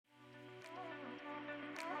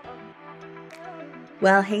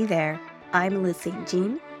Well, hey there. I'm Liz St.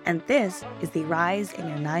 Jean, and this is the Rise in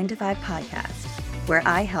Your 9 to 5 podcast, where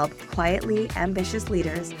I help quietly ambitious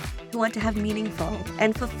leaders who want to have meaningful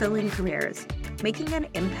and fulfilling careers, making an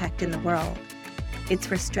impact in the world. It's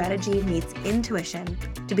where strategy meets intuition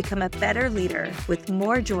to become a better leader with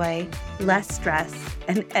more joy, less stress,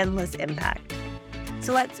 and endless impact.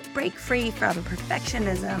 So let's break free from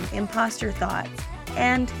perfectionism, imposter thoughts,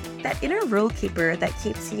 and that inner rule keeper that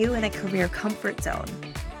keeps you in a career comfort zone.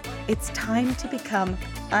 It's time to become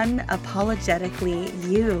unapologetically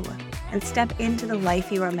you and step into the life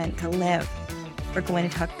you are meant to live. We're going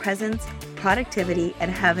to talk presence, productivity,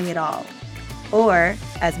 and having it all. Or,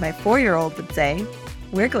 as my 4-year-old would say,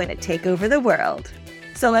 we're going to take over the world.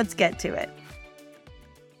 So let's get to it.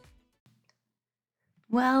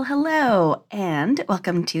 Well, hello, and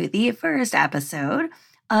welcome to the first episode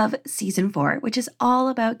of Season 4, which is all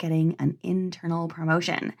about getting an internal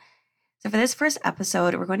promotion. So for this first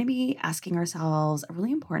episode, we're going to be asking ourselves a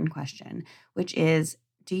really important question, which is,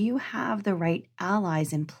 do you have the right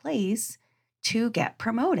allies in place to get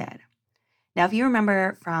promoted? Now, if you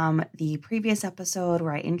remember from the previous episode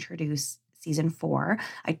where I introduced Season 4,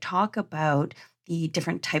 I talk about the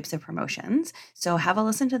different types of promotions. So have a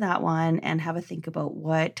listen to that one and have a think about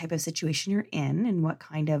what type of situation you're in and what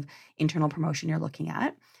kind of internal promotion you're looking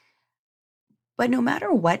at. But no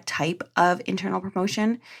matter what type of internal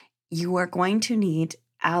promotion, you are going to need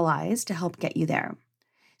allies to help get you there.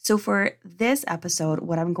 So for this episode,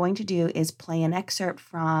 what I'm going to do is play an excerpt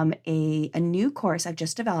from a new course I've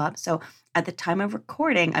just developed. So at the time of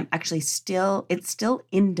recording, it's still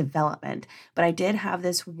in development, but I did have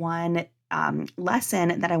this one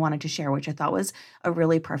lesson that I wanted to share, which I thought was a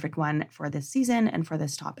really perfect one for this season and for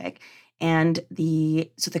this topic. And the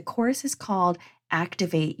course is called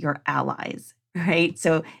Activate Your Allies, right?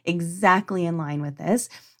 So exactly in line with this.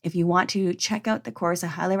 If you want to check out the course, I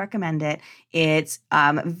highly recommend it. It's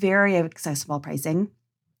very accessible pricing.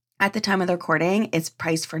 At the time of the recording, it's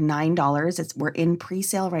priced for $9. We're in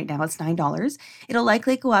pre-sale right now. It's $9. It'll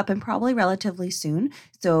likely go up and probably relatively soon.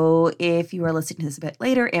 So if you are listening to this a bit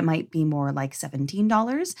later, it might be more like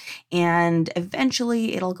 $17. And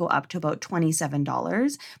eventually it'll go up to about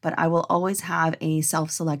 $27. But I will always have a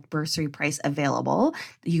self-select bursary price available.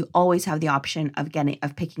 You always have the option of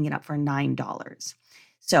picking it up for $9.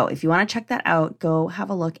 So if you want to check that out, go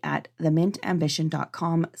have a look at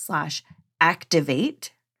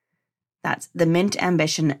themintambition.com/activate. That's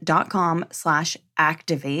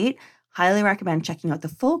themintambition.com/activate. Highly recommend checking out the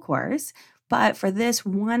full course. But for this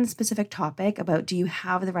one specific topic about do you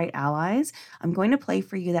have the right allies, I'm going to play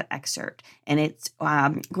for you that excerpt. And it's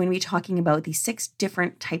going to be talking about the 6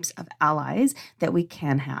 different types of allies that we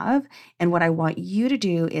can have. And what I want you to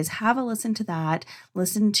do is have a listen to that,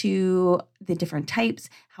 listen to the different types,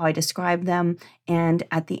 how I describe them. And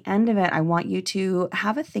at the end of it, I want you to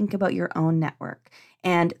have a think about your own network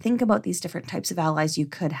and think about these different types of allies you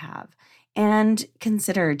could have. And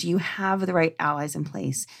consider, do you have the right allies in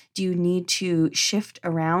place? Do you need to shift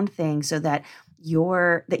around things so that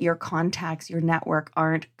your contacts, your network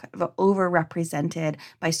aren't kind of overrepresented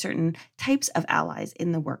by certain types of allies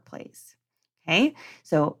in the workplace? Okay,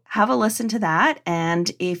 so have a listen to that.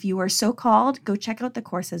 And if you are so called, go check out the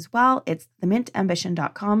course as well. It's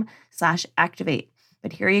themintambition.com/activate.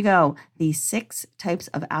 But here you go, the 6 types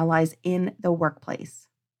of allies in the workplace.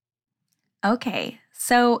 Okay,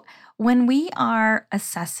 so when we are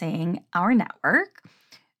assessing our network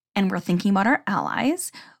and we're thinking about our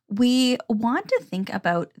allies, we want to think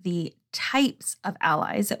about the types of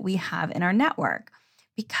allies that we have in our network,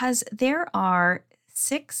 because there are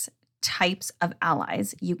 6 types of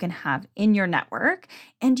allies you can have in your network,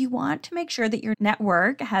 and you want to make sure that your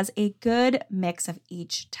network has a good mix of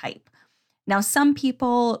each type. Now, some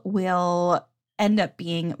people will end up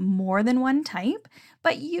being more than one type,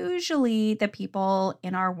 but usually the people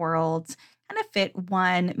in our world kind of fit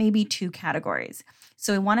 1, maybe 2 categories.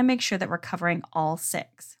 So we want to make sure that we're covering all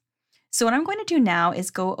 6. So what I'm going to do now is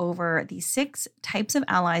go over the 6 types of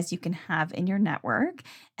allies you can have in your network.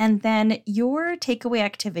 And then your takeaway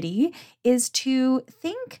activity is to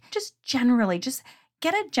think just generally, just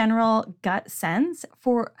get a general gut sense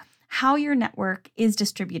for how your network is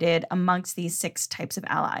distributed amongst these 6 types of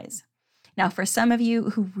allies. Now, for some of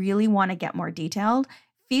you who really want to get more detailed,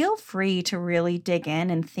 feel free to really dig in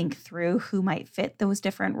and think through who might fit those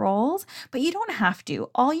different roles, but you don't have to.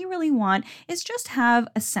 All you really want is just have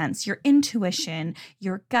a sense, your intuition,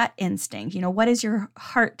 your gut instinct. What is your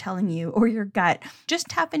heart telling you, or your gut? Just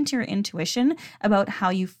tap into your intuition about how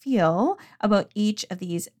you feel about each of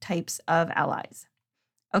these types of allies.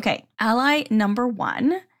 Okay, ally number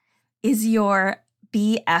 1 is your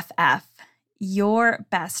BFF, your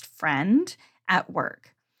best friend at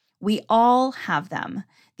work. We all have them.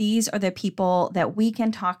 These are the people that we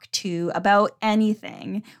can talk to about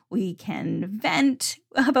anything. We can vent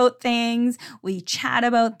about things. We chat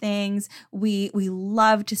about things. We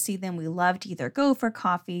love to see them. We love to either go for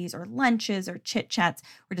coffees or lunches or chit chats.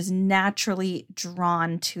 We're just naturally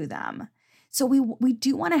drawn to them. So we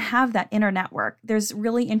do want to have that inner network. There's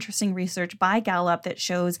really interesting research by Gallup that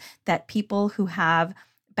shows that people who have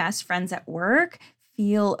best friends at work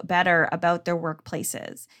feel better about their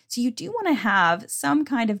workplaces. So you do want to have some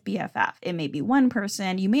kind of BFF. It may be one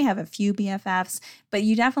person, you may have a few BFFs, but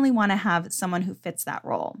you definitely want to have someone who fits that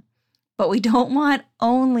role. But we don't want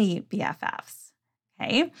only BFFs,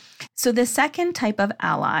 okay? So the second type of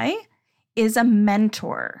ally is a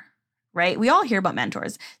mentor, right? We all hear about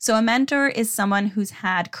mentors. So a mentor is someone who's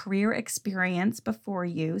had career experience before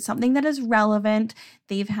you, something that is relevant.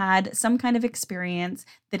 They've had some kind of experience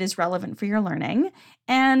that is relevant for your learning,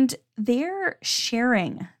 and they're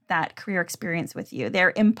sharing that career experience with you.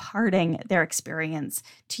 They're imparting their experience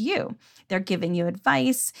to you. They're giving you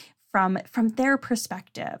advice from their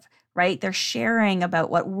perspective, right? They're sharing about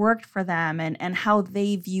what worked for them and how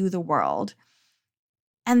they view the world.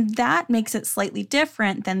 And that makes it slightly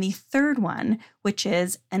different than the third one, which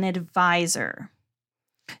is an advisor.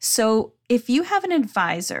 So if you have an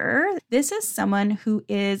advisor, this is someone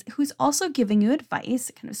who's also giving you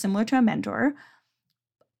advice, kind of similar to a mentor.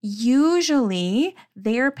 Usually,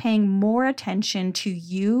 they're paying more attention to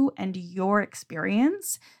you and your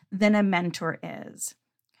experience than a mentor is.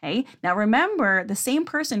 Okay. Now remember, the same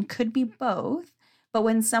person could be both, but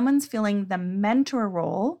when someone's feeling the mentor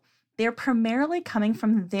role, they're primarily coming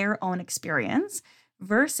from their own experience,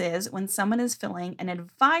 versus when someone is filling an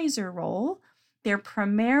advisor role, they're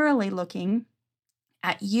primarily looking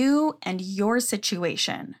at you and your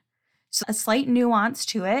situation. So a slight nuance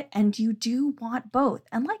to it, and you do want both.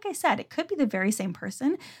 And like I said, it could be the very same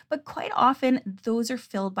person, but quite often those are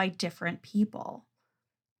filled by different people.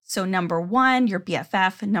 So number one, your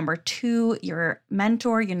BFF. Number two, your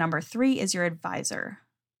mentor. Your number three is your advisor.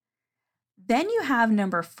 Then you have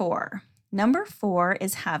number four. Number four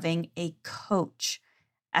is having a coach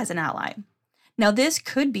as an ally. Now, this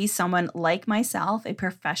could be someone like myself, a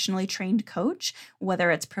professionally trained coach, whether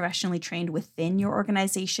it's professionally trained within your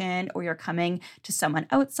organization or you're coming to someone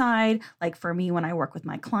outside. Like for me, when I work with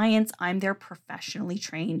my clients, I'm their professionally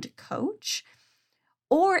trained coach.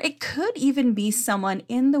 Or it could even be someone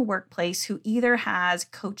in the workplace who either has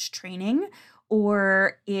coach training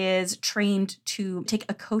or is trained to take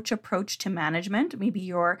a coach approach to management. Maybe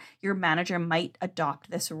your manager might adopt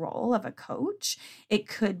this role of a coach. It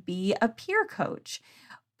could be a peer coach.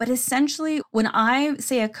 But essentially, when I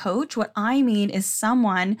say a coach, what I mean is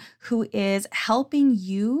someone who is helping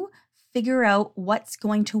you figure out what's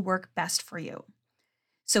going to work best for you.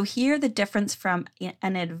 So here, the difference from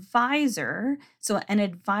an advisor. So an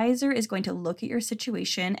advisor is going to look at your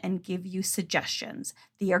situation and give you suggestions.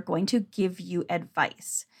 They are going to give you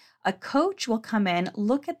advice. A coach will come in,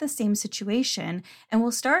 look at the same situation, and will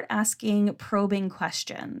start asking probing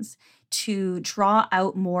questions to draw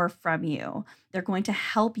out more from you. They're going to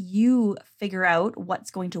help you figure out what's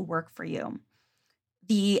going to work for you.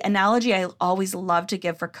 The analogy I always love to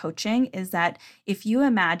give for coaching is that if you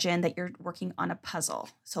imagine that you're working on a puzzle,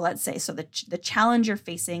 so let's say, so the challenge you're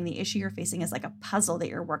facing, the issue you're facing is like a puzzle that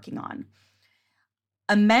you're working on.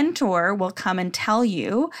 A mentor will come and tell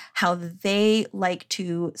you how they like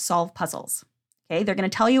to solve puzzles. Okay, they're going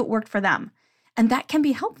to tell you it worked for them. And that can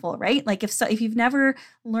be helpful, right? Like if you've never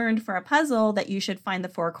learned for a puzzle that you should find the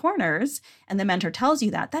four corners and the mentor tells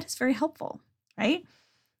you that is very helpful, right?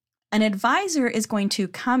 An advisor is going to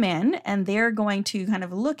come in and they're going to kind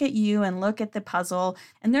of look at you and look at the puzzle,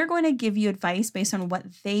 and they're going to give you advice based on what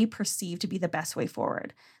they perceive to be the best way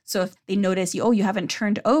forward. So if they notice you haven't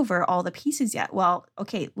turned over all the pieces yet. Well,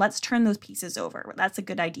 okay, let's turn those pieces over. That's a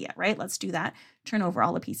good idea, right? Let's do that. Turn over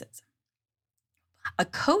all the pieces.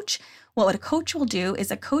 What a coach will do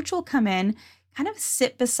is a coach will come in, kind of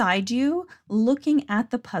sit beside you, looking at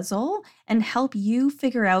the puzzle and help you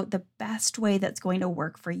figure out the best way that's going to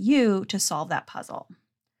work for you to solve that puzzle.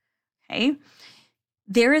 Okay.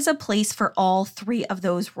 There is a place for all three of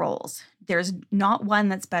those roles. There's not one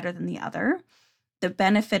that's better than the other. The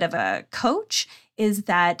benefit of a coach is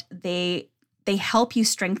that they help you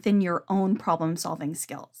strengthen your own problem-solving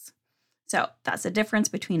skills. So that's the difference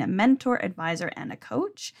between a mentor, advisor, and a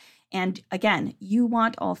coach. And again, you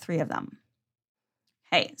want all three of them.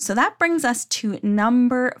 Okay, so that brings us to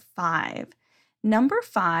number 5. Number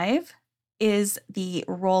 5 is the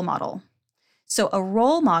role model. So a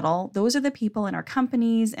role model, those are the people in our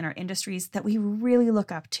companies and our industries that we really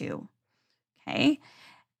look up to. Okay.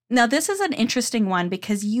 Now, this is an interesting one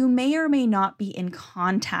because you may or may not be in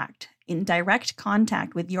direct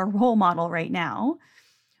contact with your role model right now,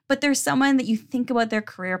 but there's someone that you think about their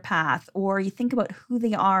career path, or you think about who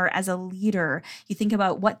they are as a leader. You think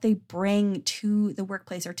about what they bring to the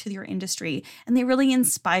workplace or to your industry, and they really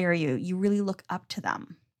inspire you. You really look up to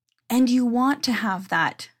them. And you want to have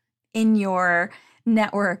that in your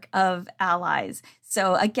network of allies.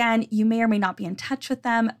 So again, you may or may not be in touch with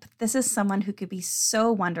them, but this is someone who could be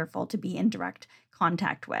so wonderful to be in direct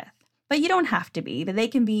contact with. But you don't have to be, but they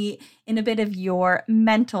can be in a bit of your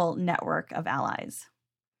mental network of allies.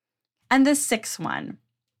 And the sixth one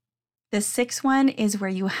is where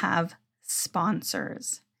you have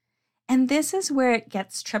sponsors. And this is where it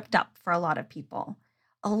gets tripped up for a lot of people.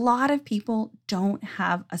 A lot of people don't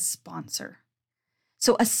have a sponsor.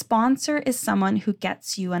 So a sponsor is someone who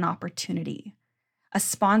gets you an opportunity. A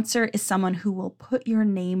sponsor is someone who will put your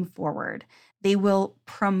name forward. They will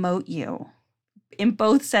promote you in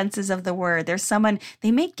both senses of the word. There's someone,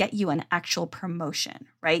 they may get you an actual promotion,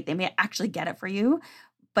 right? They may actually get it for you.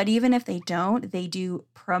 But even if they don't, they do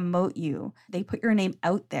promote you. They put your name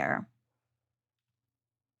out there.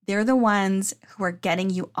 They're the ones who are getting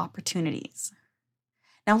you opportunities.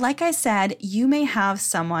 Now, like I said, you may have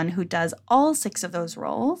someone who does all 6 of those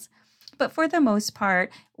roles, but for the most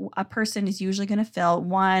part, a person is usually going to fill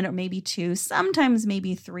 1 or maybe 2, sometimes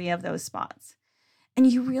maybe 3 of those spots. And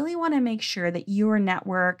you really want to make sure that your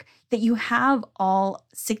network, that you have all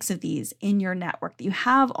 6 of these in your network, that you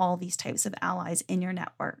have all these types of allies in your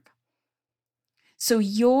network. So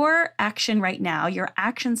your action right now, your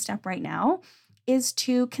action step right now is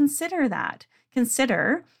to consider that.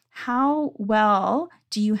 Consider how well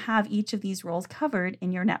do you have each of these roles covered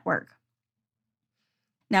in your network.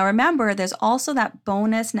 Now remember, there's also that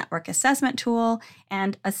bonus network assessment tool,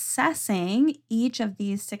 and assessing each of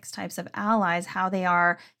these 6 types of allies, how they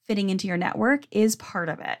are fitting into your network, is part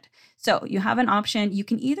of it. So you have an option. You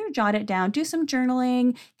can either jot it down, do some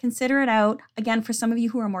journaling, consider it out. Again, for some of you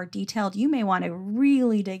who are more detailed, you may want to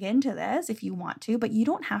really dig into this if you want to, but you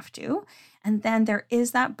don't have to. And then there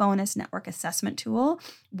is that bonus network assessment tool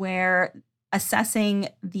where assessing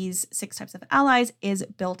these 6 types of allies is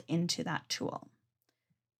built into that tool.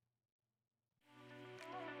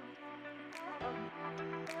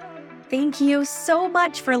 Thank you so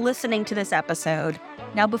much for listening to this episode.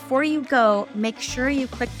 Now, before you go, make sure you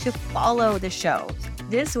click to follow the show.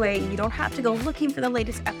 This way, you don't have to go looking for the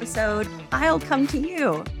latest episode. I'll come to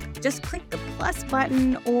you. Just click the plus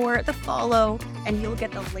button or the follow, and you'll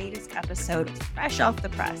get the latest episode fresh off the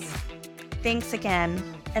press. Thanks again,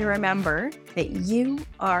 and remember that you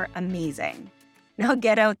are amazing. Now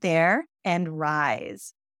get out there and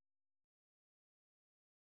rise.